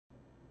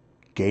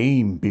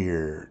Game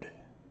Beard.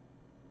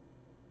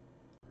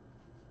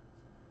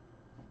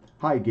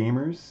 Hi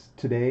gamers,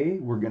 today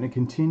we're going to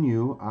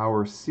continue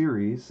our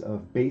series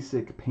of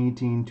basic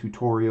painting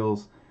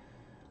tutorials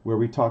where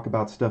we talk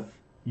about stuff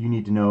you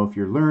need to know if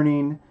you're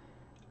learning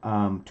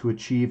to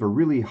achieve a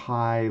really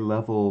high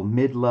level,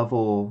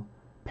 mid-level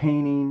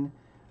painting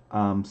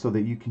so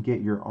that you can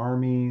get your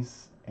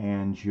armies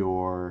and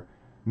your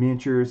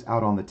miniatures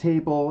out on the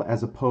table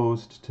as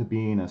opposed to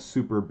being a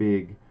super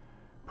big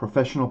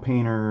professional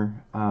painter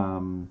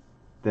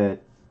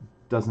that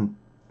doesn't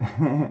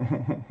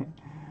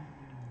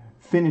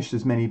finish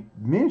as many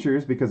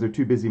miniatures because they're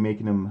too busy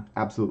making them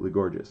absolutely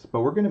gorgeous.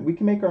 But we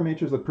can make our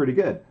miniatures look pretty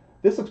good.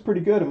 This looks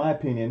pretty good in my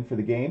opinion for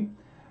the game.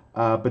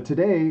 But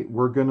today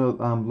we're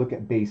gonna look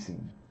at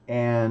basing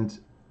and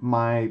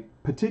my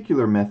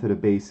particular method of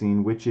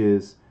basing, which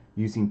is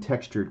using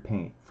textured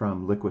paint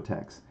from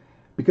Liquitex,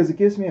 because it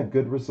gives me a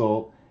good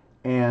result.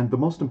 And the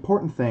most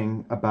important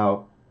thing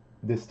about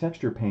this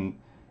texture paint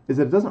is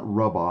that it doesn't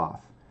rub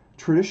off.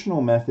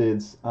 Traditional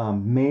methods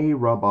may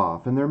rub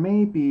off, and there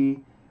may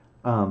be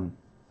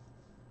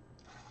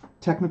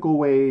technical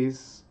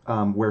ways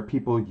where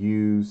people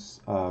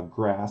use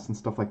grass and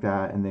stuff like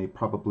that, and they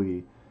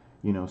probably,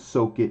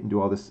 soak it and do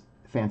all this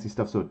fancy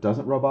stuff so it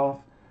doesn't rub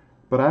off.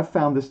 But I've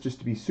found this just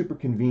to be super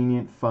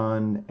convenient,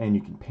 fun, and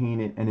you can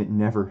paint it and it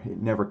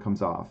never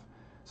comes off.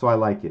 So I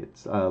like it.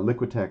 It's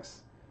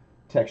Liquitex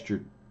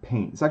textured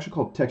paint. It's actually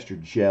called texture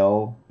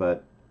gel,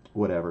 but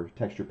whatever,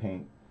 texture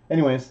paint.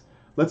 Anyways,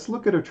 let's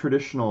look at a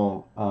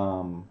traditional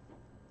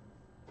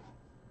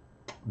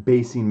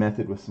basing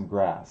method with some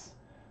grass.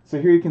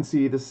 So here you can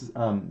see this is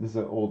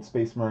an old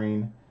Space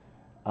Marine,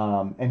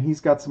 and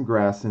he's got some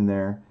grass in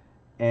there,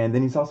 and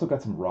then he's also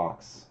got some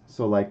rocks.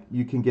 So like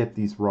you can get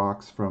these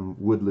rocks from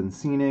Woodland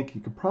Scenic.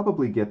 You could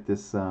probably get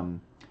this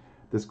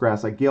this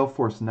grass. Like Gale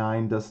Force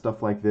 9 does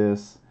stuff like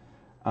this.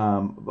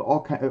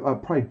 All kind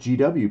probably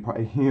GW.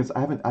 Probably, I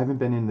haven't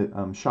been in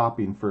the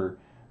shopping for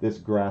this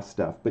grass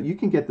stuff, but you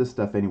can get this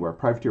stuff anywhere.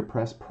 Privateer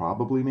Press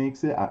probably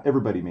makes it.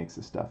 Everybody makes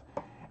this stuff,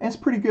 and it's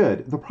pretty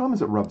good. The problem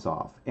is it rubs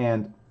off,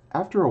 and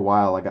after a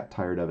while I got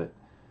tired of it.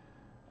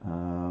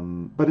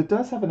 But it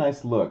does have a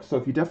nice look. So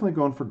if you're definitely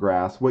going for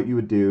grass, what you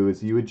would do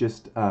is you would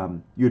just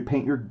you would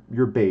paint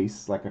your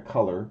base like a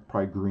color,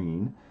 probably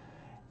green,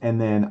 and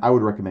then I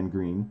would recommend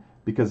green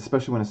because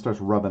especially when it starts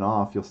rubbing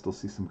off, you'll still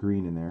see some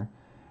green in there.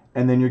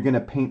 And then you're going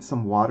to paint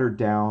some watered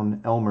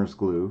down Elmer's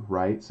glue,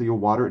 right? So you'll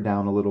water it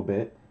down a little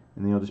bit,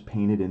 and then you'll just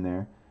paint it in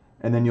there,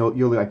 and then you'll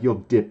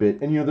dip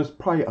it, and there's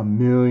probably a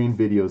million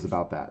videos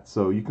about that,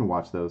 so you can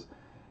watch those.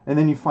 And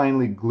then you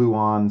finally glue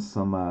on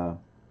some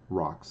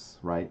rocks,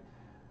 right?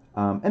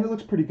 And it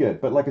looks pretty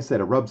good, but like I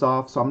said, it rubs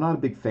off, so I'm not a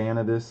big fan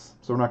of this,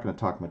 so we're not going to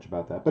talk much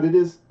about that, but it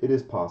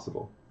is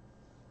possible.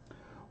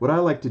 What I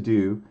like to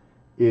do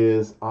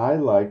is let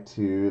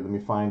me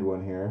find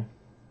one here.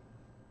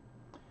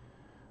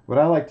 What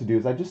I like to do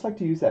is I just like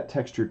to use that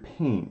textured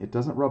paint. It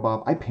doesn't rub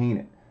off. I paint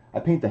it. I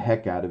paint the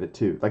heck out of it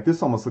too. Like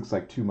this almost looks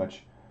like too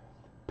much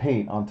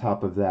paint on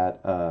top of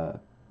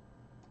that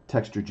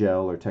texture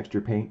gel or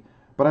texture paint,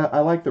 but I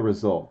like the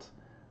result.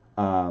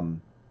 And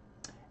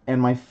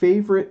my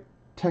favorite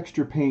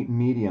texture paint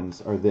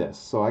mediums are this.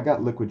 So I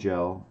got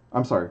Liquitex,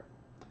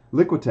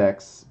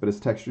 but it's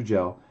texture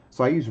gel.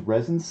 So I use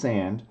resin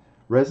sand.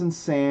 Resin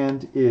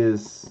sand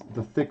is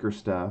the thicker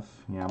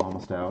stuff. Yeah, I'm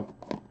almost out.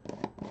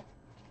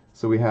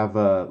 So we have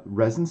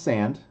resin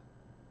sand,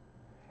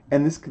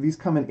 and these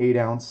come in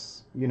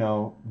 8-ounce,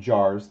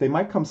 jars. They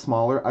might come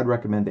smaller. I'd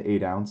recommend the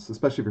 8-ounce,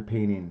 especially if you're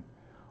painting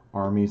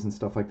armies and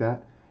stuff like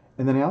that.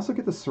 And then I also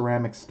get the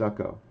ceramic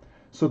stucco.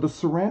 So the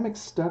ceramic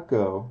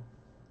stucco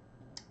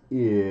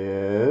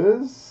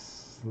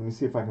is, let me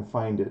see if I can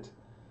find it.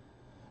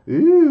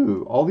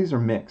 Ooh, all these are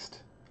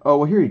mixed. Oh,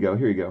 well, here you go.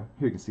 Here you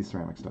can see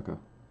ceramic stucco.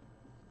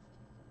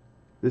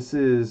 This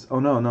is, oh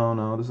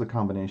no, this is a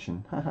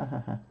combination.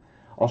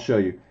 I'll show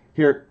you.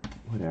 Here,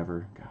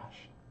 whatever,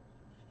 gosh.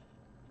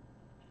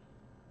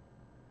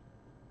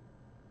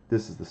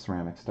 This is the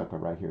ceramic stucco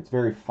right here. It's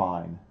very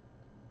fine.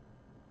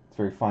 It's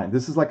very fine.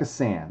 This is like a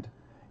sand.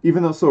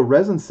 Even though, so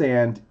resin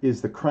sand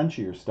is the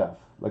crunchier stuff,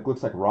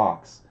 looks like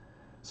rocks.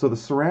 So the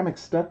ceramic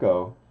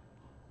stucco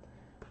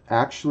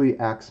actually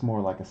acts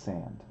more like a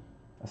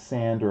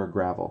sand or a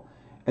gravel.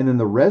 And then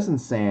the resin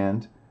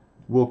sand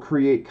will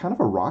create kind of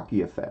a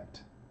rocky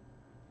effect.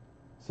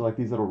 So like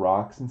these little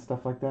rocks and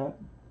stuff like that.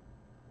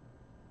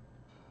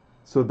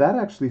 So that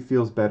actually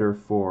feels better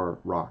for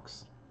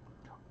rocks.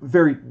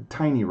 Very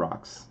tiny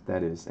rocks,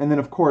 that is. And then,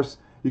 of course,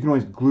 you can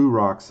always glue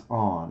rocks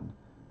on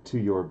to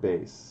your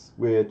base,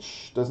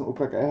 which doesn't look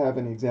like I have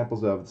any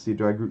examples of. Let's see,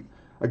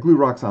 I glue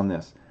rocks on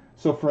this.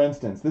 So, for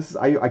instance, this is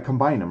I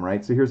combine them,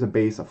 right? So here's a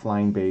base, a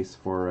flying base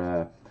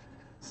for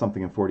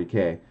something in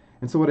 40K.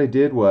 And so what I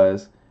did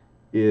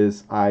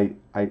is and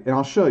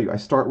I'll show you. I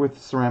start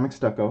with ceramic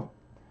stucco,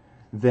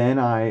 then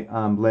I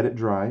let it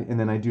dry, and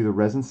then I do the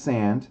resin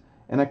sand,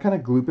 and I kind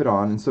of gloop it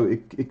on, and so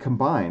it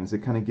combines. It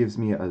kind of gives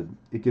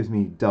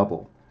me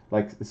double.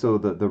 Like so,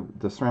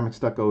 the ceramic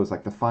stucco is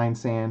like the fine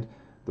sand.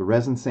 The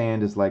resin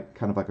sand is like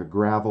kind of like a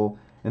gravel,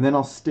 and then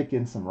I'll stick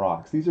in some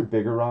rocks. These are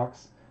bigger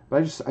rocks,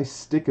 but I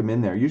stick them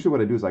in there. Usually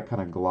what I do is I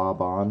kind of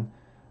glob on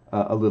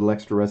a little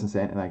extra resin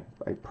sand and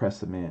I press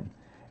them in.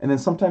 And then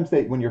sometimes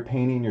when you're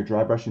painting, you're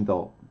dry brushing,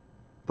 they'll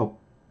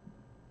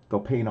they'll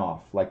paint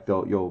off, like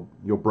you'll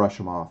brush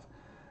them off.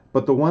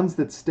 But the ones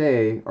that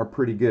stay are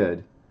pretty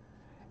good.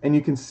 And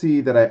you can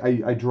see that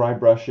I dry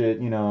brush it,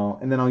 you know,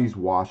 and then I'll use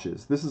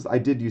washes. I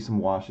did use some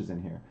washes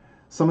in here.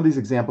 Some of these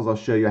examples I'll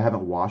show you, I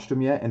haven't washed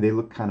them yet, and they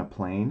look kind of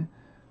plain.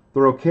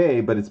 They're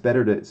okay, but it's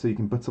better so you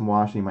can put some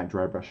wash and you might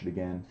dry brush it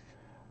again.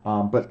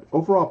 But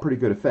overall, pretty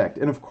good effect.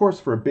 And of course,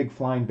 for a big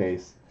flying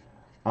base,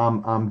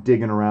 I'm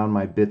digging around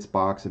my bits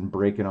box and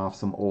breaking off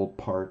some old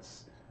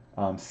parts,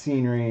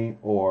 scenery,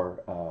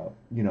 or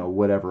you know,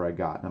 whatever I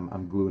got.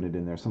 I'm gluing it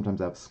in there.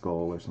 Sometimes I have a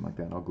skull or something like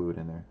that, and I'll glue it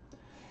in there.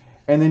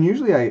 And then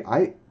usually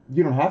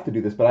you don't have to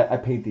do this, but I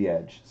paint the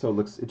edge, so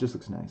it just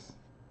looks nice.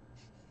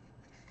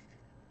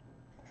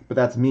 But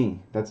that's me.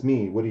 That's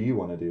me. What do you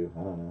want to do?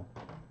 I don't know.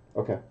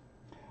 Okay.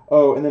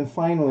 Oh, and then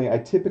finally, I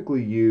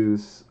typically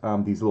use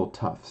these little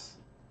tufts,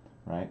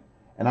 right?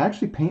 And I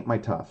actually paint my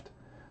tuft.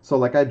 So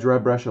like I dry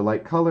brush a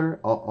light color,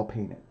 I'll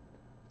paint it,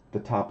 the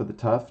top of the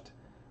tuft,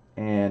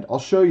 and I'll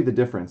show you the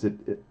difference.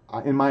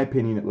 In my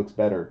opinion, it looks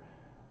better.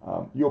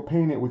 You'll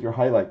paint it with your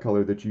highlight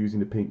color that you're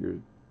using to paint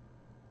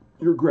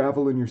your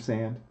gravel and your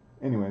sand.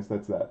 Anyways,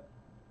 that's that.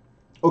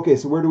 Okay,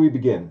 so where do we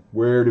begin?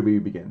 Where do we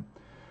begin?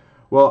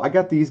 Well, I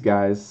got these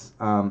guys.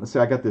 So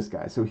I got this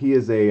guy. So he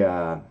is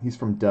he's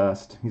from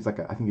Dust. I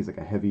think he's like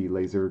a heavy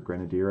laser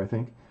grenadier, I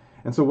think.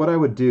 And so what I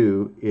would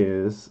do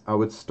is I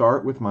would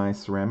start with my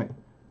ceramic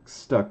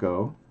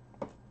stucco.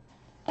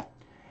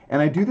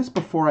 And I do this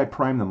before I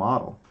prime the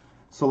model.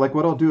 So like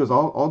what I'll do is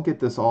I'll get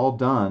this all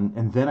done,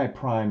 and then I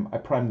prime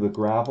the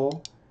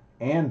gravel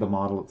and the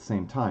model at the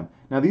same time.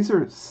 Now these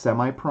are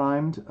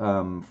semi-primed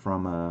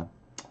from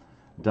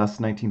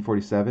Dust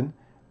 1947,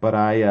 but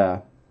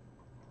here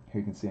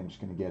you can see I'm just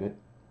going to get it.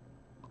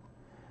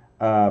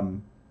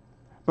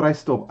 But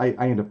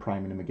I end up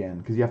priming them again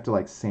because you have to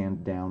like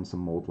sand down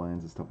some mold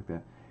lines and stuff like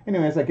that.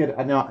 Anyways,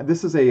 now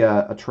this is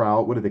a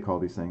trowel. What do they call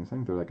these things? I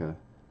think they're like a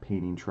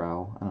painting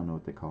trowel. I don't know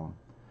what they call them.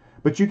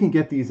 But you can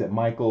get these at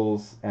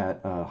Michael's,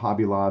 at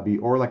Hobby Lobby,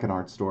 or like an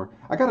art store.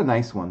 I got a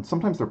nice one.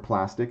 Sometimes they're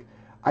plastic.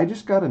 I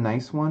just got a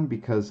nice one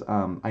because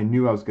I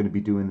knew I was going to be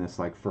doing this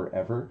like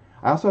forever.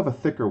 I also have a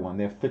thicker one.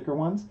 They have thicker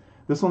ones.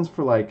 This one's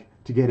for like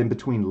to get in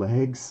between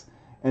legs.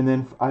 And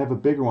then I have a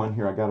bigger one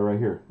here. I got it right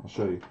here. I'll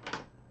show you.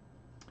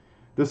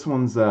 This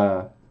one's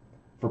for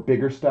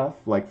bigger stuff,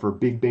 like for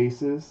big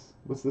bases.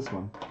 What's this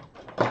one?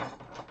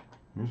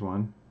 Here's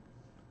one.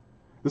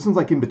 This one's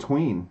like in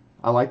between.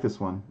 I like this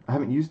one. I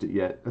haven't used it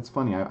yet. That's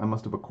funny. I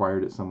must have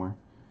acquired it somewhere.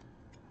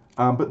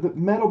 But the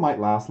metal might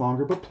last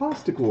longer, but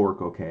plastic will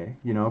work okay,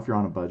 you know, if you're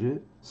on a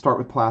budget. Start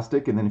with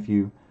plastic, and then if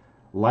you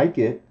like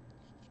it,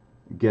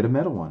 get a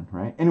metal one,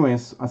 right?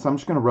 Anyways, so I'm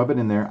just going to rub it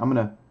in there. I'm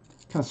going to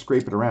kind of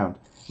scrape it around.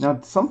 Now,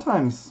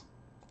 sometimes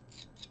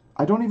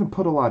I don't even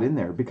put a lot in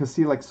there because,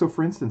 see, like, so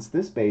for instance,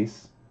 this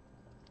base,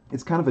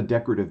 it's kind of a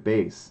decorative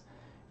base.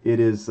 It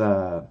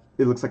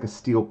looks like a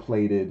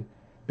steel-plated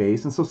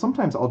base, and so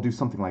sometimes I'll do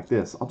something like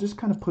this. I'll just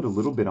kind of put a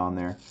little bit on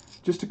there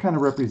just to kind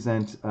of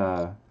represent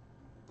that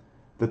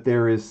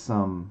there is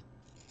some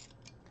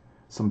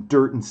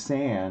dirt and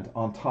sand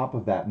on top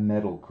of that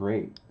metal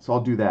grate. So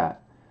I'll do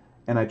that,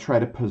 and I try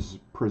to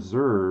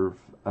preserve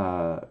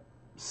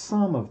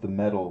some of the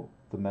metal,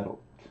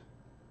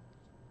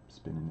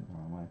 spinning it the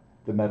wrong way,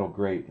 the metal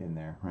grate in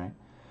there, right?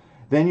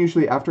 Then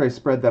usually after I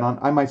spread that on,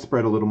 I might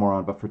spread a little more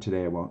on, but for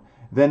today I won't.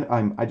 Then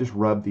I just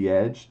rub the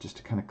edge just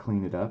to kind of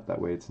clean it up. That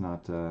way it's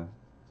not, you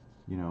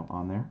know,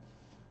 on there.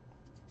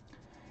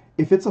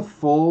 If it's a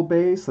full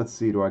base, let's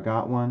see, do I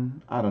got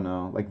one? I don't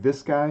know. Like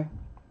this guy,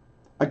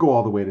 I go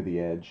all the way to the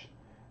edge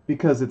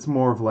because it's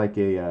more of like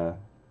it's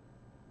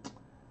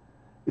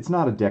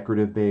not a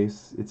decorative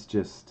base. It's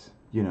just,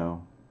 you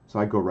know, so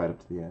I go right up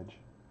to the edge.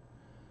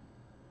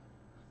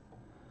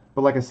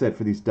 But like I said,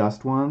 for these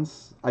dust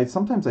ones,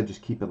 sometimes I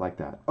just keep it like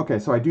that. Okay,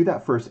 so I do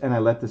that first and I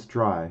let this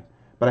dry.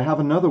 But I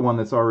have another one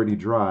that's already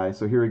dry,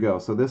 so here we go.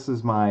 So this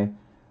is my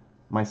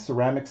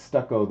ceramic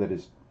stucco that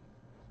is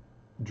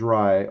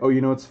dry. Oh, you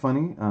know what's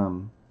funny?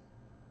 Oh,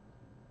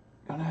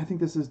 no, I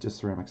think this is just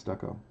ceramic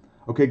stucco.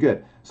 Okay,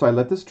 good. So I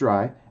let this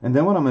dry, and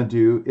then what I'm going to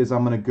do is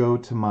I'm going to go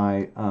to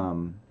my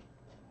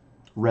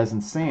resin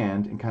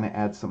sand and kind of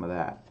add some of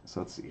that.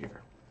 So let's see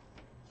here.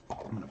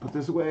 I'm going to put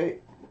this away.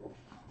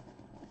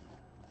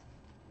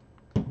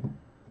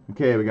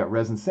 Okay, we got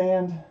resin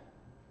sand.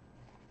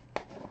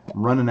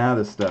 I'm running out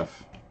of this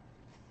stuff.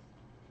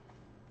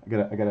 I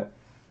gotta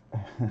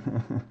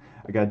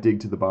I gotta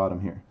dig to the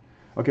bottom here.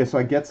 Okay, so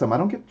I get some. I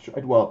don't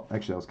get, well,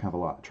 actually that was kind of a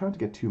lot. I try not to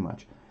get too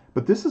much.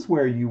 But this is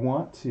where you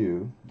want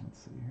to, let's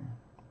see here.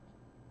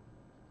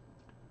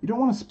 You don't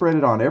want to spread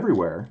it on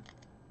everywhere.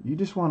 You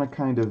just want to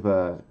kind of,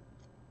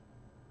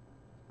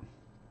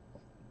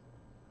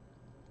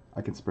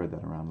 I can spread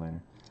that around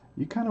later.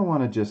 You kind of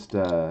want to just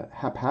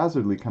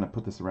haphazardly kind of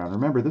put this around.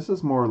 Remember, this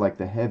is more like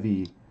the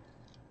heavy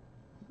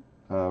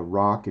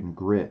rock and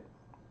grit.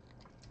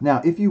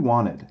 Now, if you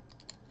wanted,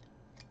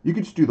 you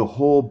could just do the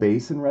whole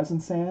base in resin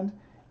sand,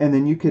 and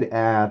then you could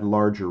add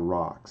larger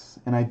rocks.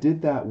 And I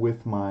did that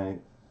with my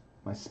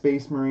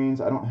Space Marines.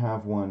 I don't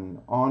have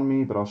one on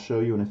me, but I'll show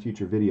you in a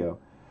future video.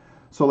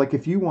 So like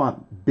if you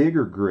want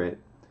bigger grit,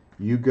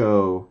 you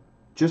go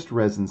just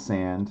resin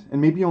sand, and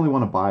maybe you only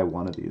want to buy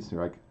one of these.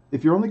 You're like,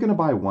 if you're only going to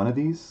buy one of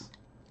these,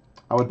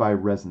 I would buy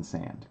resin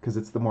sand because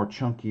it's the more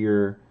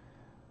chunkier.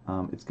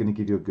 It's going to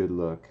give you a good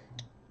look.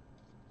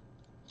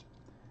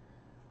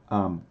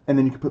 And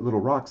then you can put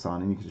little rocks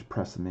on, and you can just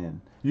press them in.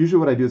 Usually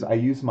what I do is I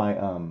use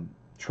my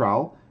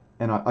trowel,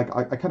 and I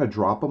kind of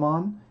drop them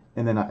on,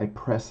 and then I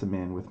press them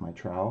in with my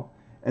trowel.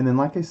 And then,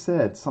 like I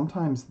said,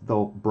 sometimes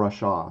they'll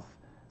brush off.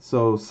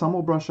 So some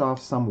will brush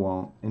off, some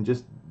won't. And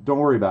just don't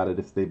worry about it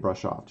if they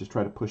brush off. Just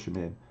try to push them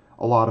in.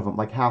 A lot of them,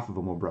 like half of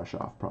them, will brush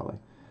off probably.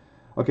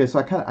 Okay, so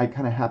I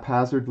kind of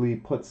haphazardly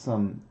put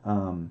some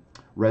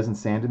resin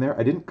sand in there.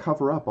 I didn't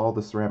cover up all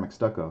the ceramic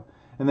stucco.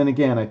 And then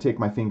again, I take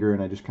my finger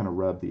and I just kind of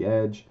rub the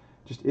edge.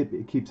 Just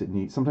it keeps it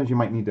neat. Sometimes you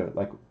might need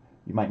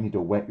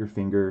to wet your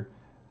finger,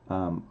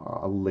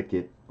 lick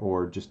it,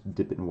 or just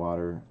dip it in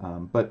water.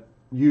 But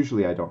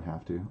usually I don't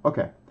have to.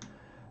 Okay,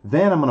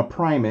 then I'm going to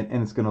prime it,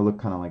 and it's going to look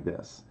kind of like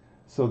this.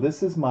 So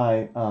this is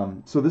my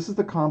this is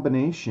the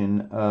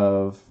combination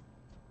of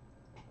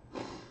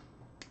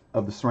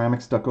the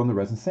ceramic stucco and the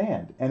resin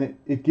sand, and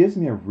it gives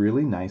me a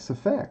really nice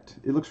effect.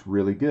 It looks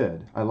really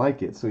good. I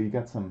like it. So you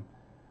got some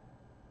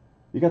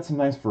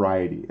nice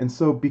variety. And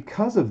so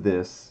because of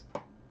this,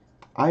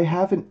 I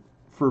haven't,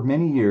 for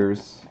many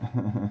years,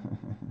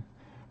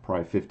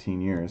 probably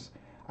 15 years,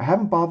 I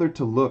haven't bothered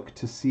to look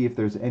to see if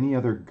there's any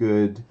other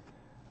good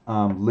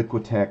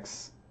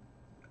Liquitex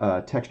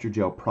texture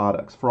gel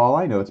products. For all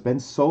I know, it's been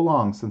so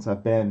long since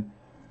I've been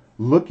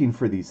looking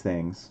for these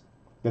things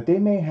that they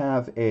may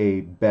have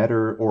a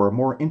better or a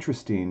more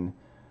interesting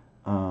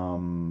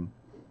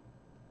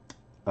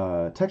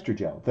texture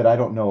gel that I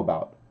don't know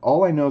about.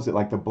 All I know is that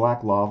like the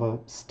black lava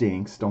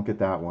stinks. Don't get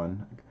that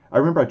one. I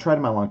remember I tried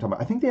them out a long time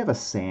ago. I think they have a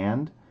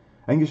sand.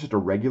 I think it's just a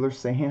regular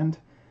sand.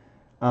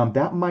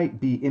 That might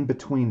be in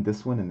between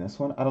this one and this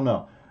one. I don't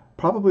know.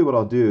 Probably what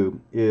I'll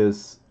do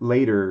is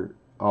later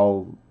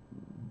I'll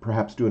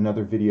perhaps do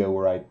another video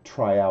where I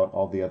try out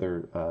all the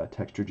other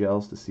texture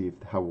gels to see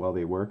how well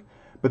they work.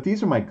 But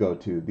these are my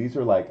go-to. These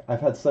are like,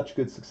 I've had such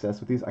good success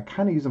with these. I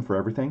kind of use them for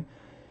everything.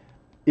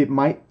 It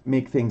might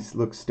make things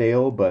look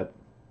stale, but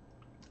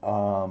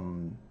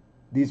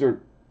these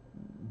are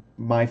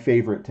my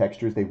favorite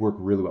textures. They work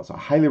really well. So I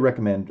highly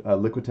recommend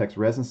Liquitex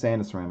resin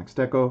sand and ceramic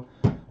stucco.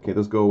 Okay,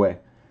 those go away.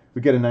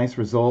 We get a nice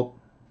result.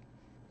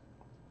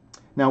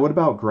 Now, what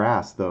about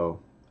grass, though?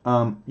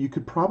 You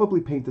could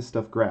probably paint this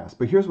stuff grass,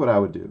 but here's what I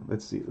would do.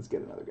 Let's see. Let's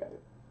get another guy.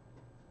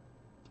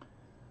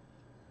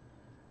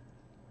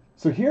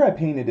 So here I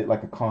painted it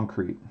like a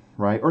concrete,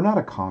 right? Or not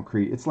a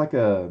concrete. It's like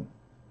a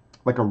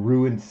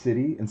ruined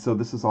city. And so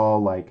this is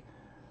all like,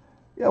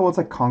 yeah, well, it's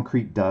like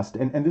concrete dust.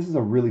 And this is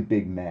a really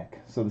big mech.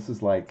 So this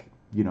is like,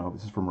 you know,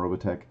 this is from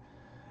Robotech.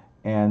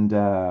 And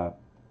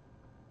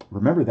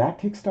remember that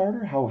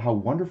Kickstarter? How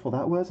wonderful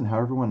that was, and how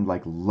everyone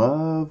like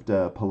loved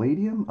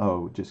Palladium?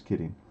 Oh, just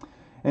kidding.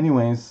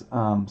 Anyways,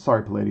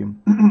 sorry,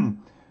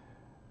 Palladium.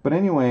 But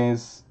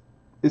anyways,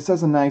 it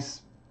says a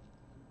nice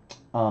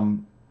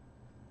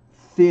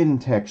thin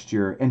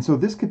texture, and so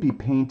this could be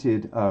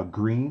painted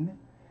green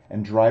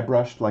and dry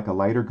brushed like a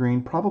lighter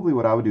green. Probably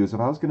what I would do is if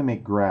I was going to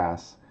make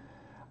grass,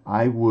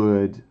 I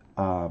would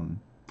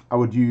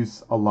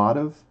use a lot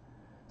of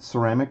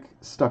ceramic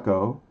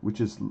stucco,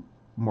 which is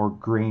more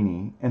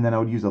grainy, and then I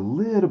would use a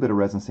little bit of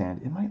resin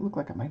sand. It might look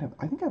like I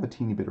think I have a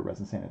teeny bit of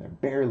resin sand in there,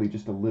 barely,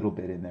 just a little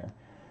bit in there.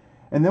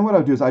 And then what I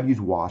would do is I'd use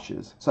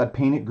washes. So I'd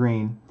paint it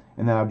green,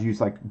 and then I would use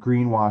like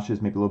green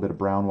washes, maybe a little bit of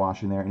brown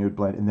wash in there, and it would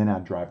blend, and then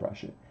I'd dry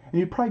brush it. And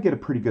you'd probably get a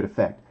pretty good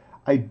effect.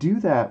 I do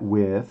that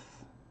with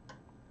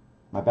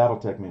my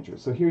Battletech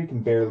miniatures. So here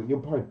you'll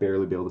probably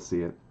barely be able to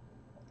see it.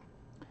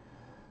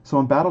 So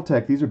in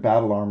Battletech, these are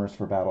battle armors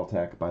for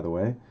Battletech, by the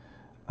way.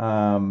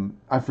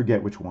 I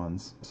forget which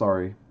ones.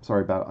 Sorry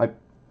about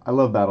I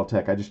love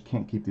Battletech. I just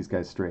can't keep these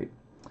guys straight.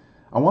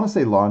 I want to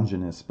say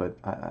Longinus, but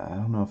I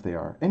don't know if they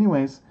are.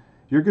 Anyways,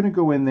 you're going to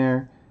go in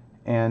there,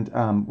 and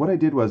what I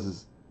did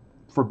was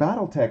for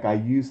Battletech, I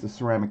used the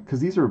ceramic,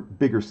 because these are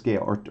bigger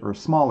scale, or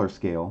smaller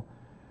scale.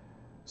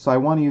 So I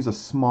want to use a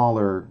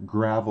smaller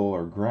gravel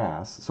or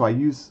grass. So I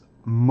use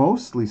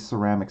mostly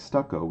ceramic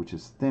stucco, which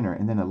is thinner,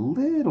 and then a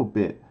little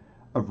bit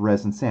of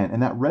resin sand.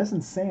 And that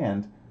resin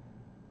sand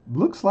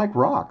looks like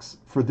rocks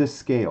for this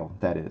scale,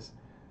 that is.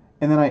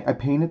 And then I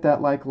painted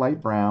that like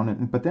light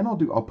brown, but then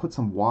I'll put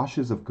some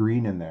washes of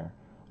green in there.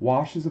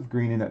 Washes of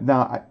green in there.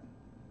 Now,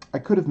 I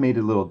could have made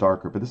it a little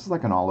darker, but this is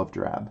like an olive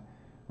drab,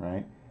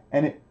 right?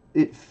 And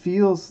it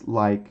feels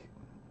like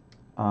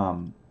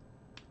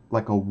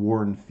a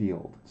worn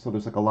field. So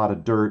there's like a lot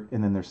of dirt,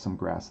 and then there's some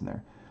grass in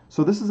there.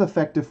 So this is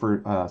effective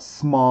for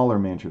smaller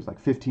miniatures, like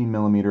 15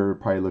 millimeter,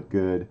 probably look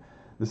good.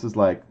 This is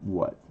like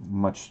what?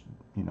 Much,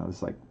 this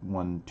is like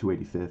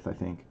 1/285th, I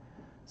think.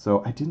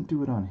 So I didn't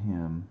do it on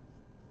him.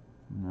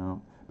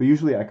 No. But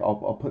usually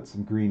I'll put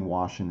some green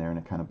wash in there and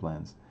it kind of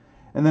blends.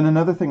 And then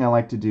another thing I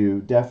like to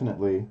do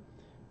definitely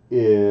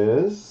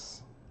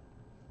is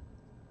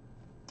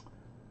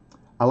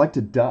I like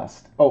to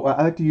dust. Oh,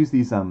 I like to use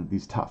these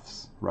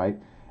tufts, right?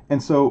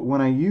 And so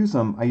when I use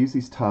them, I use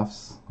these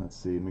tufts. Let's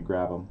see, let me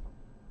grab them.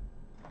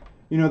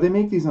 You know, they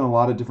make these in a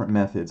lot of different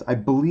methods. I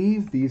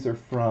believe these are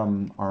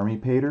from Army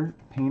Painter.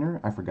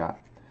 I forgot.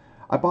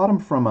 I bought them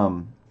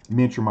from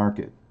Miniature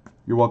Market.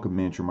 You're welcome,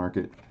 Miniature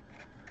Market.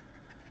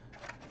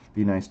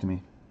 Be nice to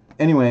me.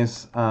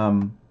 Anyways,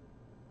 I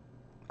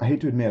hate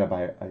to admit,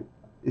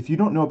 if you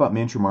don't know about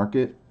Miniature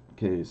Market,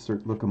 okay,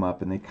 look them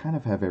up, and they kind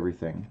of have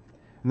everything.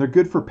 And they're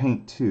good for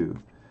paint too.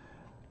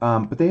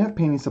 But they have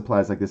painting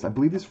supplies like this. I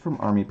believe these are from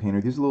Army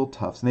Painter. These are little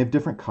tufts, and they have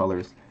different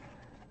colors.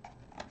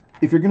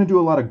 If you're going to do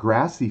a lot of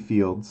grassy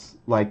fields,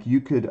 like you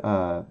could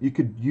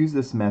use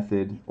this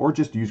method, or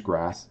just use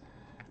grass.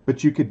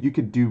 But you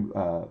could do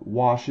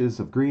washes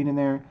of green in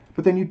there.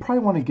 But then you'd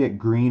probably want to get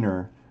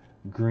greener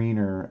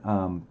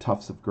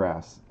tufts of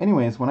grass.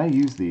 Anyways, when I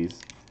use these,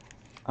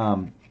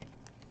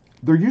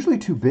 they're usually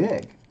too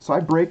big, so I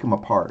break them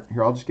apart.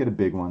 Here, I'll just get a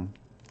big one.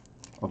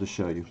 I'll just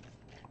show you.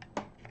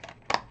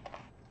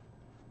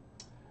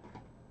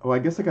 Oh, I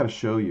guess I gotta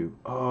show you.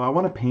 Oh, I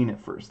want to paint it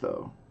first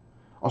though.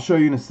 I'll show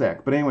you in a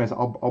sec. But anyways,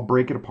 I'll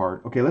break it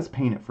apart. Okay, let's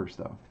paint it first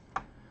though.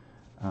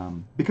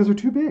 Because they're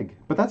too big.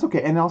 But that's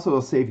okay, and also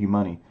it'll save you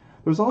money.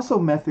 There's also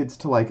methods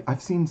to, like,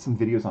 I've seen some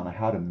videos on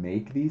how to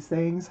make these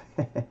things.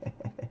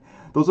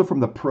 Those are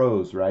from the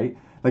pros, right?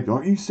 Like,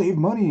 oh, you save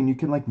money and you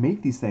can, like,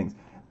 make these things.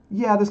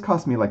 Yeah, this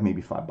cost me like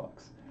maybe $5.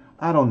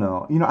 I don't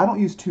know. You know, I don't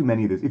use too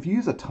many of these. If you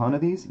use a ton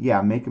of these,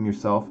 yeah, make them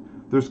yourself.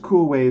 There's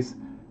cool ways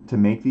to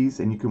make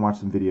these, and you can watch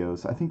some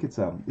videos. I think it's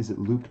is it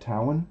Luke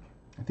Towan?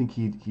 I think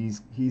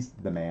he's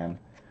the man.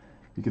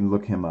 You can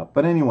look him up.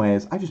 But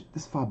anyways,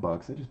 this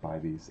 $5. I just buy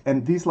these,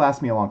 and these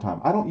last me a long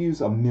time. I don't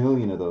use a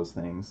million of those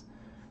things,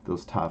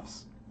 those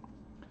tufts.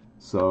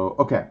 So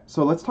okay,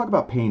 so let's talk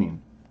about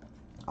painting.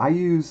 I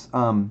use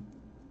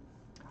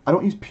I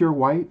don't use pure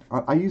white.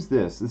 I use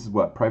this. This is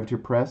what, Privateer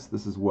Press.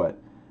 This is what,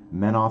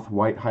 Menoth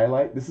White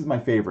Highlight. This is my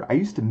favorite. I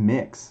used to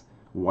mix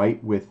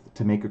white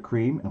to make a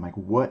cream, and I'm like,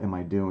 what am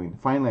I doing?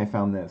 Finally, I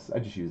found this. I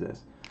just use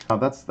this. Now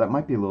that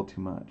might be a little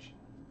too much.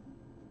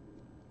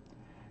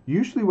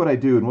 Usually what I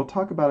do, and we'll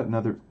talk about it in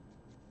another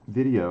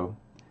video,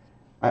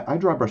 I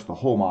dry brush the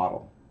whole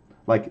model.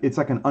 Like, it's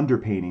like an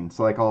underpainting.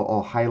 So like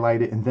I'll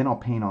highlight it and then I'll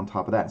paint on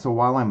top of that. So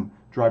while I'm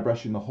dry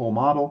brushing the whole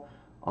model,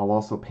 I'll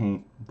also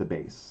paint the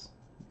base.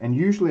 And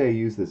usually I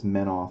use this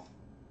Menoth,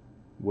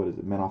 what is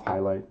it, Menoth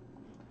Highlight.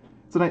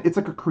 It's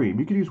like a cream.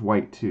 You could use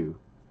white too.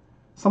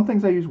 Some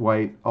things I use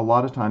white. A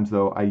lot of times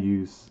though, I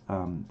use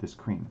this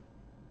cream.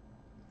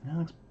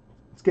 Now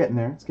it's getting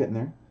there. It's getting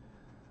there.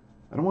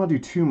 I don't want to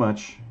do too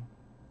much.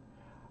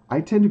 I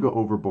tend to go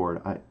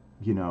overboard,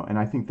 and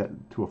I think that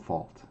to a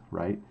fault,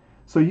 right?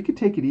 So you could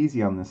take it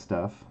easy on this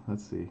stuff.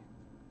 Let's see.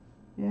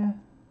 Yeah.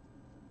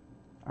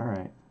 All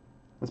right.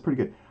 That's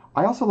pretty good.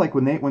 I also like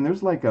when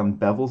there's like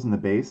bevels in the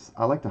base,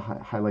 I like to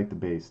highlight the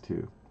base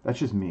too. That's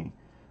just me.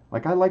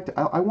 Like I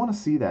want to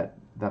see that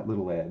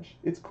little edge.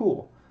 It's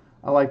cool.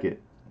 I like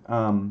it.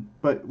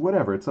 But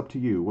whatever, it's up to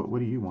you. What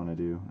do you want to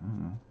do? I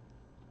don't know.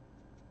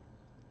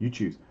 You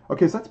choose.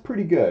 Okay, so that's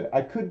pretty good.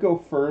 I could go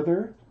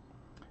further.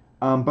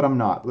 But I'm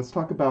not. Let's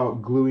talk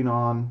about gluing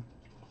on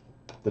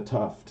the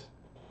tuft.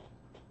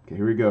 Okay,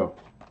 here we go.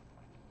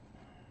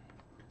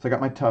 So I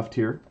got my tuft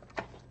here.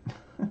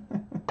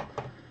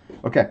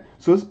 Okay,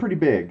 so this is pretty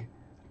big.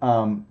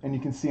 And you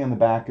can see on the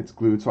back it's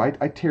glued. So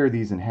I tear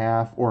these in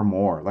half or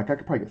more. Like I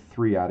could probably get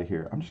 3 out of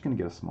here. I'm just going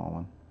to get a small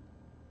one.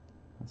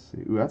 Let's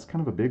see. Ooh, that's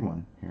kind of a big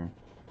one here.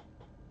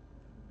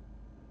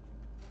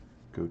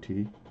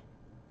 Goatee.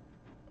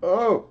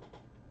 Oh!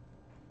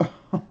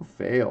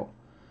 Fail.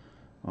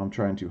 I'm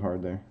trying too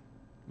hard there.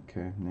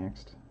 Okay,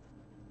 next.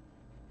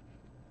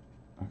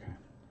 Okay.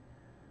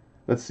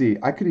 Let's see.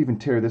 I could even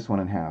tear this one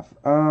in half.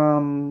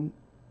 I'm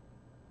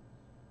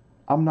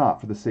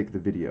not for the sake of the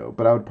video,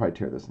 but I would probably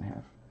tear this in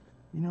half.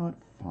 You know what?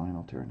 Fine,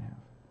 I'll tear it in half.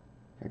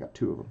 Okay, I got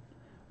 2 of them.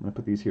 I'm going to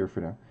put these here for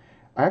now.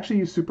 I actually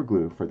use super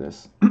glue for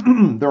this.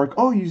 They're like,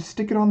 oh, you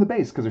stick it on the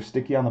base because they're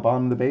sticky on the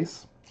bottom of the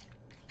base?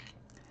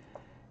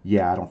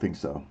 Yeah, I don't think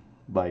so.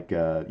 Like,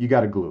 you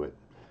got to glue it.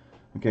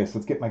 Okay, so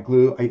let's get my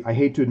glue. I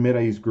hate to admit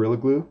I use Gorilla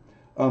Glue.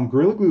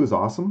 Gorilla Glue is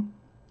awesome.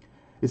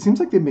 It seems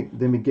like they've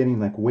been getting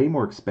like way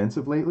more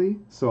expensive lately.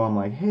 So I'm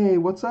like, hey,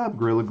 what's up,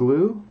 Gorilla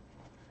Glue?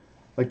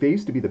 Like they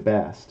used to be the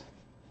best.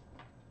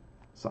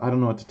 So I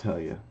don't know what to tell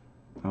you.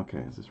 Okay,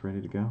 is this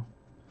ready to go?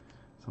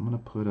 So I'm gonna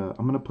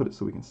put it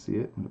so we can see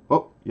it.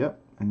 Oh,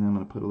 yep. And then I'm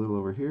gonna put a little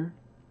over here.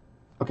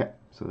 Okay,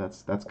 so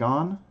that's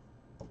gone.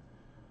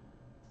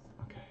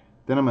 Okay.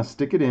 Then I'm gonna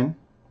stick it in.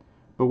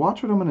 But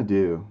watch what I'm gonna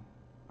do.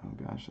 Oh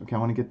gosh. Okay, I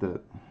want to get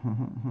the.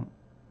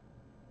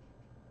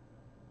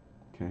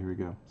 Okay, here we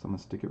go. So I'm gonna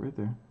stick it right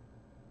there.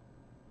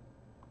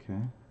 Okay,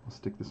 I'll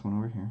stick this one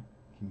over here.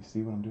 Can you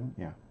see what I'm doing?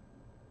 Yeah.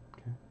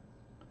 Okay.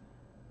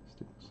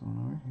 Stick this one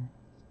over here.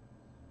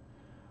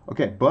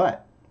 Okay,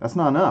 but that's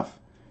not enough.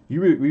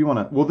 you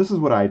want to, well, this is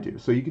what I do.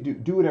 So you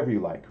could do whatever you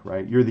like,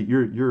 right? You're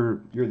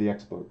the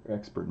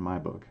expert in my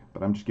book,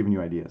 but I'm just giving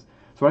you ideas.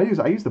 So what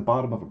I use the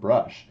bottom of a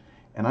brush,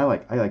 and I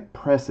like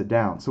press it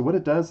down. So what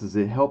it does is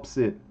it helps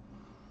it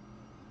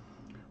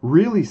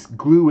really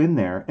glue in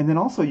there, and then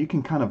also you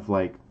can kind of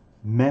like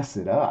mess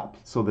it up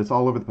so that's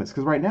all over the place.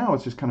 Because right now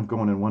it's just kind of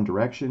going in one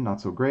direction,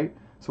 not so great.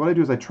 So what I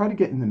do is I try to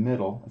get in the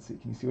middle. Let's see,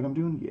 can you see what I'm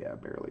doing? Yeah,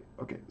 barely.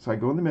 Okay, so I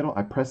go in the middle,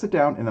 I press it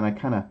down, and then I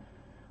kind of,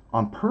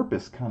 on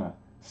purpose, kind of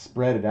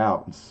spread it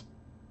out and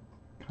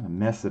kind of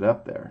mess it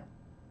up there,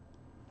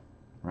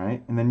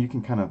 right? And then you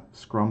can kind of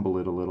scrumble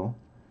it a little,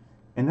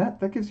 and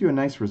that gives you a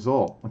nice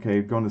result.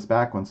 Okay, going to this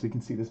back one, so you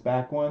can see this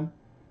back one.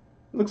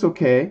 It looks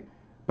okay,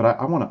 but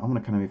I want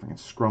to kind of, if I can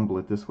scrumble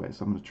it this way.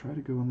 So I'm going to try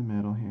to go in the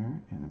middle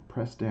here and then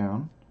press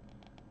down,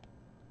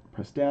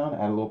 add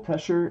a little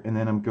pressure, and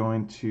then I'm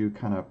going to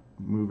kind of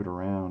move it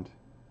around.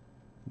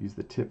 Use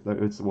the tip.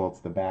 It's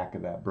the back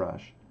of that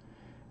brush.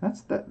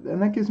 That's that,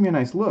 and that gives me a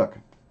nice look.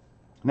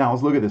 Now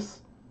let's look at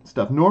this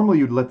stuff. Normally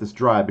you'd let this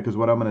dry, because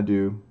what I'm going to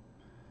do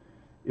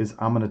is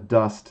I'm going to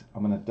dust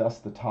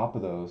the top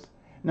of those.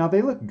 Now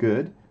they look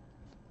good.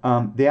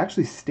 They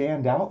actually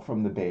stand out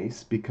from the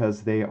base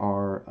because they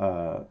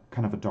are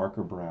kind of a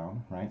darker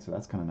brown, right? So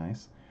that's kind of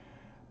nice.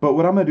 But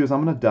what I'm going to do is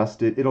I'm going to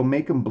dust it. It'll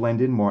make them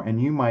blend in more,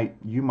 and you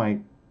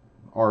might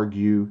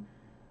argue,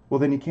 well,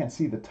 then you can't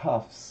see the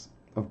tufts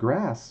of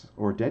grass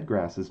or dead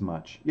grass as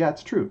much. Yeah,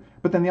 it's true.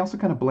 But then they also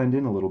kind of blend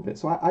in a little bit.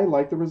 So I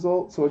like the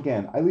result. So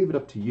again, I leave it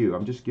up to you.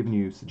 I'm just giving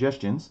you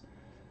suggestions.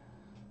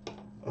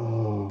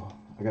 Oh,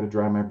 I got to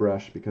dry my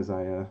brush because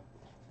I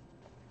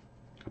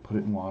put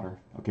it in water.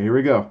 Okay, here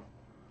we go.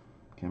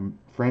 Okay, I'm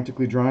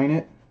frantically drying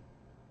it.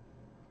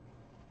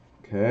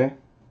 Okay,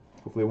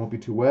 hopefully it won't be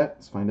too wet.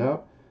 Let's find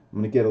out. I'm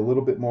going to get a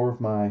little bit more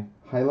of my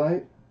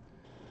highlight.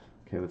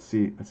 Okay, let's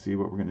see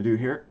what we're going to do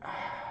here.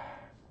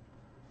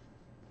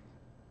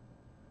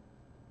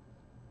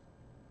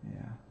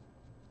 Yeah.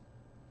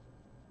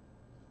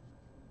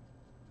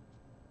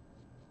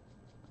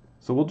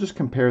 So we'll just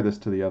compare this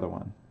to the other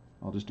one.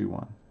 I'll just do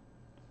one.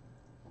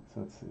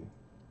 So let's see.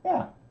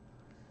 Yeah.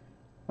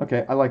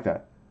 Okay, I like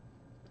that.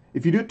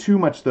 If you do it too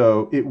much,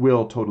 though, it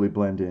will totally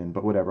blend in,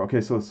 but whatever.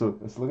 Okay, so let's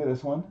look at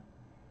this one.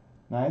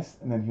 Nice.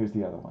 And then here's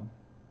the other one.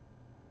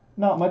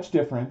 Not much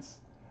difference,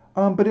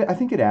 but I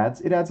think it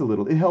adds a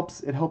little. It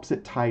helps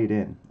it tie it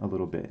in a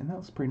little bit, and that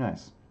was pretty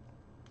nice.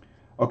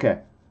 Okay.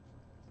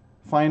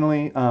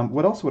 Finally,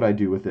 what else would I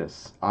do with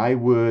this? I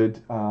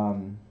would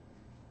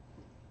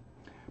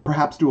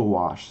perhaps do a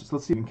wash. So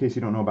let's see, in case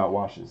you don't know about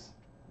washes.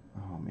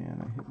 Oh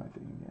man, I hit my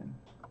thing again.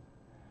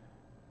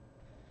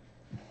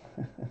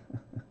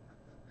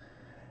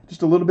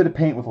 Just a little bit of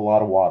paint with a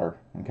lot of water,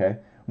 okay?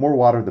 More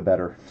water the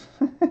better.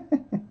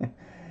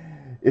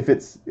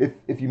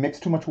 If you mix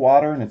too much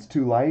water and it's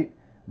too light,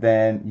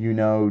 then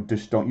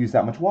just don't use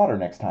that much water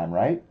next time,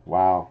 right?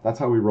 Wow, that's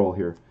how we roll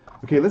here.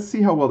 Okay, let's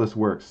see how well this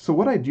works. So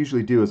what I'd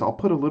usually do is I'll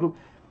put a little,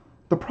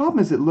 the problem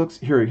is it looks,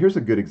 here's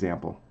a good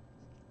example.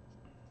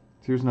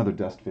 So here's another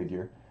dust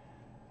figure.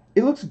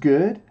 It looks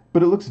good,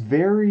 but it looks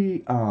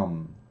very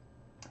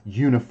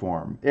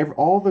uniform.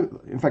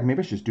 In fact, maybe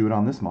I should just do it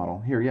on this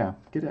model. Here, yeah,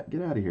 get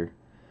out of here.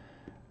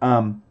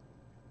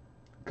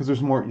 Because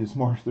there's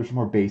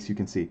more base you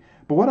can see.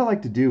 But what I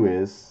like to do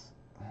is,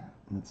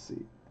 let's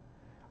see,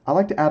 I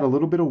like to add a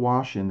little bit of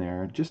wash in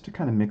there just to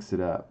kind of mix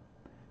it up.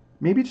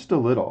 Maybe just a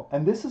little.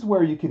 And this is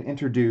where you can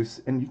introduce,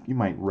 and you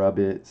might rub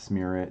it,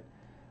 smear it.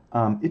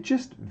 It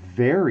just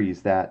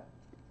varies that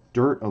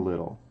dirt a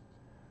little.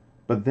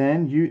 But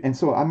then and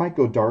so I might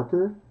go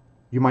darker.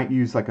 You might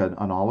use like an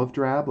olive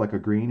drab, like a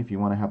green, if you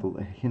want to have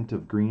a hint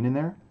of green in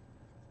there.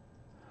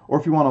 Or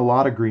if you want a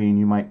lot of green,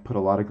 you might put a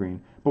lot of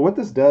green. But what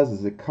this does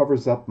is it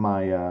covers up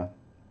my, let's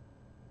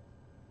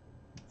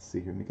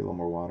see here, make it a little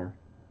more water.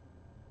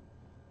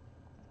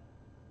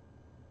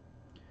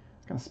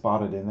 Kind of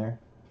spot it in there.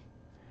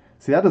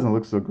 See, that doesn't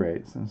look so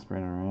great, so I'm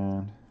spraying it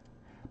around.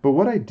 But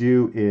what I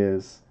do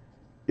is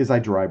I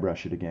dry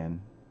brush it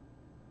again.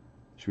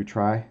 Should we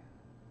try?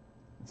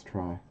 Let's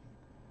try.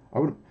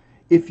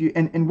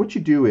 And what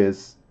you do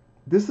is,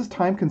 this is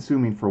time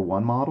consuming for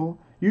one model.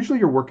 Usually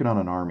you're working on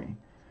an army.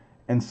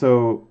 And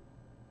so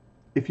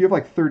if you have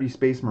like 30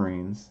 Space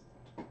Marines,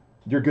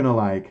 you're going to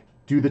like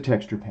do the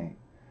texture paint.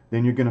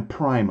 Then you're going to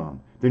prime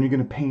them. Then you're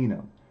going to paint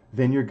them.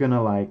 Then you're going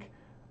to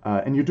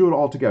and you do it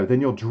all together.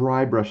 Then you'll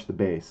dry brush the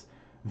base.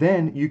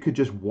 Then you could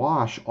just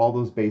wash all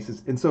those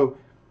bases. And so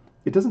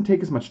it doesn't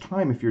take as much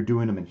time if you're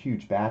doing them in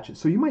huge batches.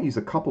 So you might use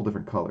a couple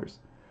different colors.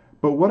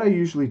 But what I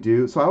usually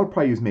do, so I would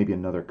probably use maybe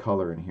another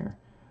color in here.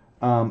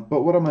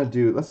 But what I'm going to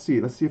do, let's see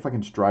if I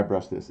can just dry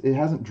brush this. It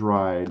hasn't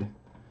dried,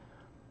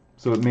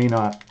 so it may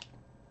not,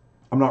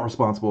 I'm not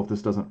responsible if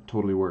this doesn't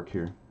totally work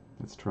here.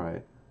 Let's try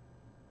it.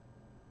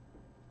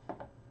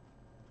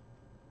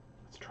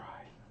 Let's try.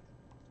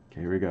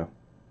 Okay, here we go.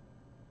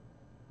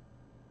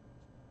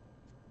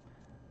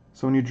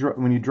 So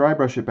when you dry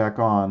brush it back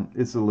on,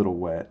 it's a little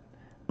wet,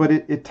 but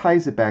it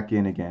ties it back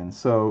in again.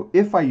 So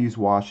if I use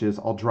washes,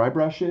 I'll dry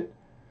brush it,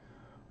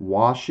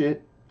 wash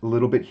it, a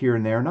little bit here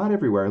and there, not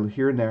everywhere,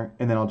 here and there,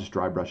 and then I'll just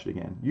dry brush it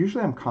again.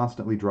 Usually I'm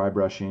constantly dry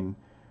brushing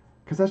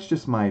because that's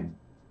just what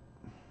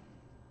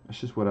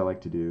I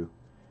like to do.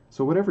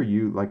 So whatever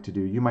you like to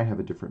do, you might have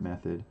a different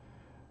method,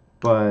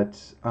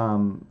 but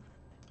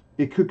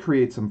it could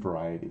create some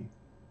variety.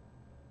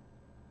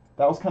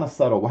 That was kind of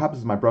subtle. What happens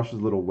is my brush is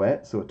a little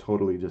wet, so it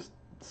totally just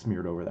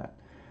smeared over that.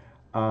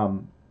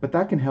 But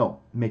that can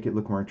help make it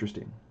look more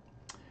interesting.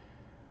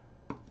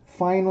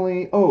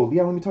 Finally, oh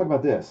yeah, let me talk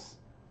about this.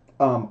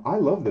 I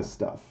love this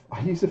stuff.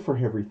 I use it for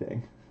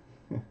everything.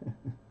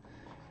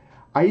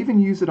 I even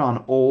use it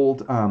on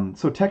old,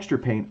 so texture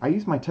paint. I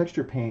use my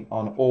texture paint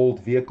on old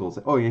vehicles.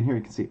 Oh yeah, and here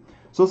you can see.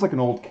 So it's like an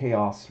old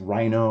Chaos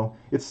Rhino.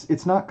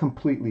 It's not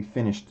completely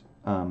finished.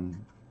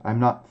 I'm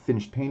not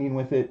finished painting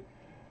with it,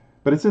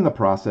 but it's in the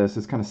process.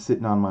 It's kind of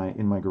sitting on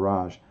in my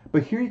garage.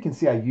 But here you can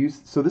see I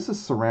used, so this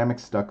is ceramic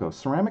stucco.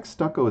 Ceramic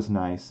stucco is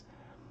nice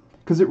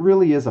because it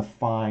really is a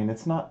fine.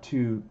 It's not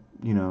too,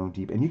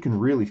 deep, and you can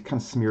really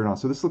kind of smear it on.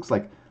 So this looks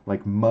like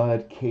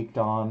mud caked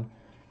on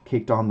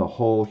the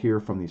hole here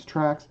from these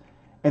tracks.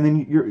 And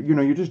then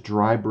you're just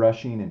dry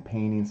brushing and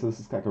painting. So this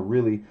is like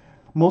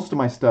most of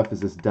my stuff is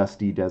this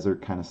dusty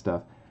desert kind of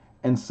stuff.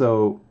 And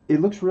so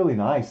it looks really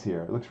nice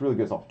here. It looks really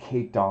good. It's all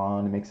caked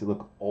on. It makes it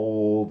look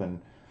old and,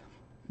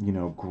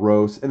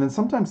 gross. And then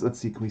sometimes, let's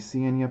see, can we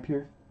see any up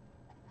here?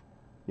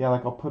 Yeah,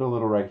 like I'll put a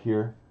little right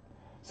here.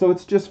 So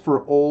it's just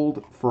for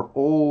old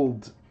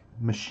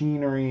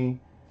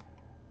machinery.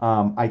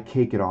 I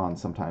cake it on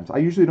sometimes. I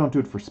usually don't do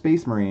it for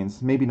Space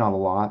Marines, maybe not a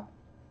lot,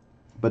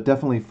 but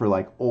definitely for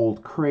like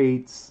old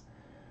crates,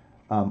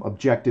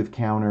 objective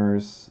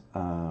counters,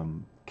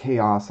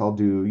 chaos. I'll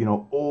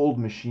do, old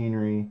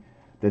machinery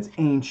that's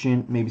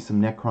ancient, maybe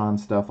some Necron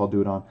stuff I'll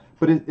do it on.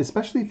 But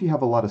especially if you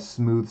have a lot of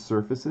smooth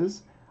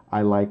surfaces,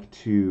 I like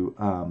to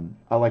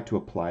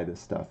apply this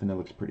stuff, and it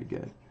looks pretty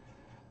good.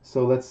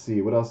 So let's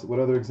see, what else? What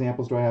other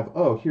examples do I have?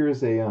 Oh,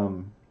 here's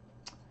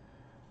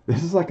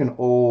this is like an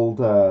old,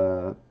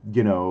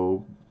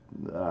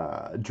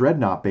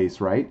 dreadnought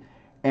base, right?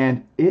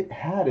 And it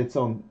had its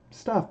own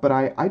stuff, but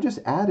I just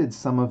added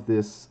some of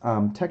this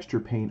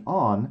texture paint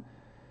on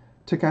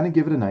to kind of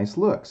give it a nice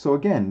look. So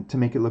again, to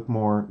make it look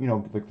more,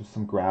 like there's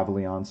some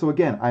gravelly on. So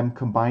again, I'm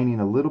combining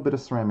a little bit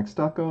of ceramic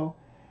stucco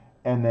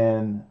and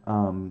then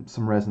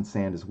some resin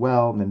sand as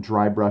well, and then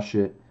dry brush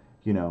it,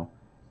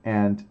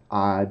 and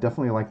I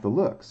definitely like the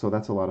look. So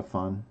that's a lot of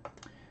fun.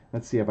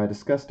 Let's see, have I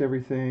discussed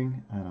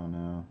everything? I don't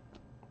know.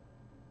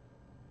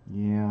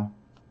 Yeah,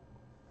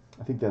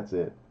 I think that's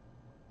it.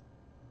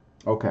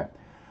 Okay,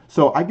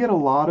 so I get a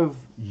lot of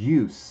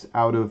use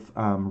out of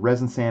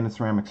resin sand and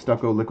ceramic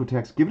stucco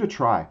Liquitex. Give it a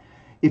try.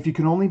 If you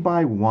can only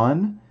buy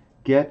one,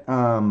 get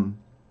resin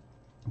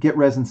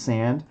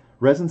sand.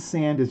 Resin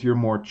sand is your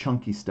more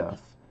chunky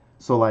stuff.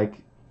 So like,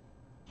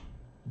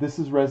 this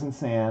is resin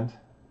sand,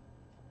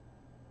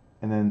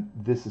 and then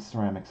this is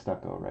ceramic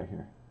stucco right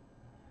here.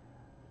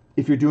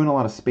 If you're doing a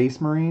lot of Space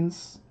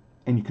Marines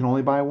and you can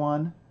only buy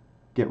one,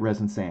 get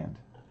resin sand.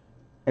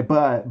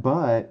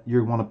 But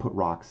you want to put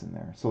rocks in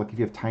there. So like if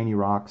you have tiny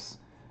rocks,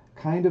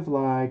 kind of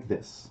like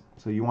this.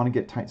 So you want to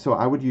get tiny. So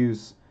I would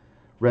use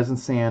resin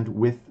sand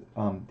with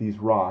these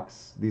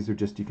rocks. These are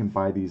just, you can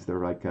buy these. They're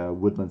like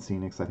Woodland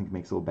Scenics. I think it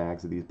makes little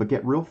bags of these. But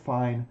get real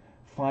fine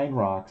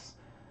rocks,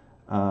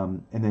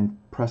 and then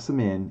press them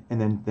in,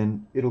 and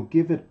then it'll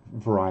give it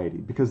variety.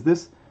 Because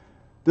this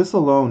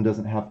alone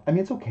doesn't have. I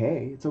mean, it's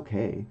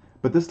okay.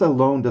 But this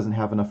alone doesn't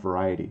have enough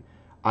variety.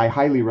 I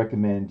highly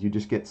recommend you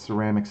just get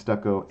ceramic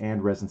stucco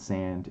and resin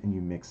sand and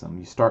you mix them.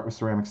 You start with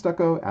ceramic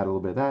stucco, add a little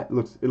bit of that.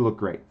 It'll look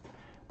great.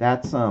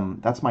 That's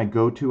my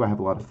go-to. I have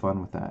a lot of fun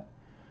with that.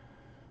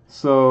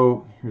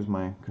 So here's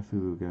my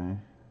Cthulhu guy.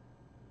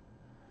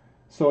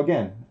 So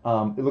again,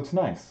 it looks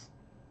nice,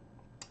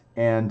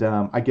 and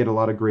I get a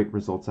lot of great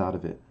results out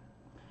of it.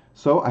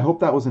 So I hope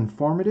that was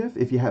informative.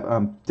 If you have,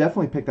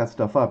 definitely pick that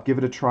stuff up. Give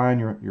it a try on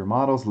your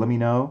models. Let me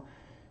know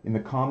in the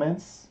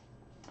comments.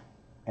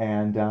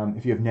 And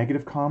if you have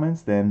negative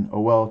comments, then,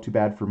 oh well, too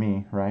bad for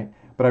me, right?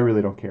 But I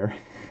really don't care.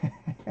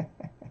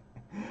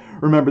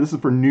 Remember, this is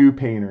for new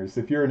painters.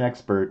 If you're an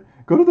expert,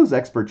 go to those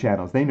expert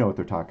channels. They know what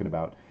they're talking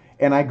about.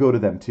 And I go to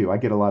them too. I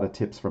get a lot of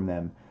tips from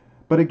them.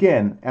 But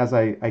again, as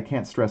I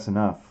can't stress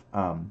enough,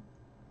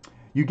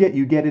 you get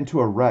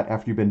into a rut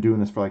after you've been doing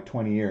this for like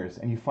 20 years,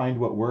 and you find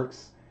what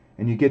works,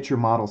 and you get your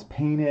models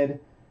painted,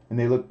 and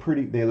they look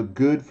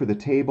good for the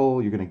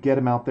table. You're going to get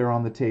them out there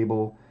on the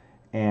table,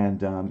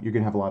 and you're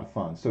going to have a lot of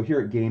fun. So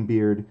here at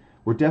Gamebeard,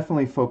 we're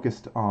definitely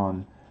focused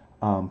on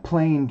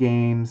playing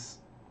games,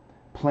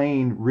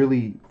 playing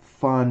really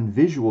fun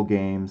visual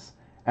games,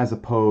 as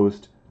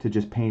opposed to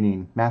just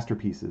painting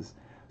masterpieces.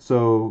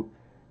 So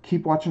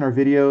keep watching our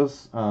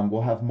videos.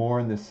 We'll have more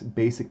in this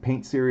basic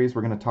paint series.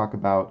 We're going to talk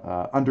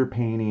about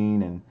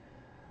underpainting and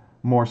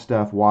more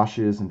stuff,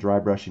 washes and dry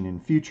brushing in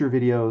future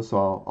videos.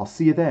 So I'll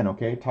see you then,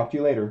 okay? Talk to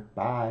you later.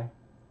 Bye.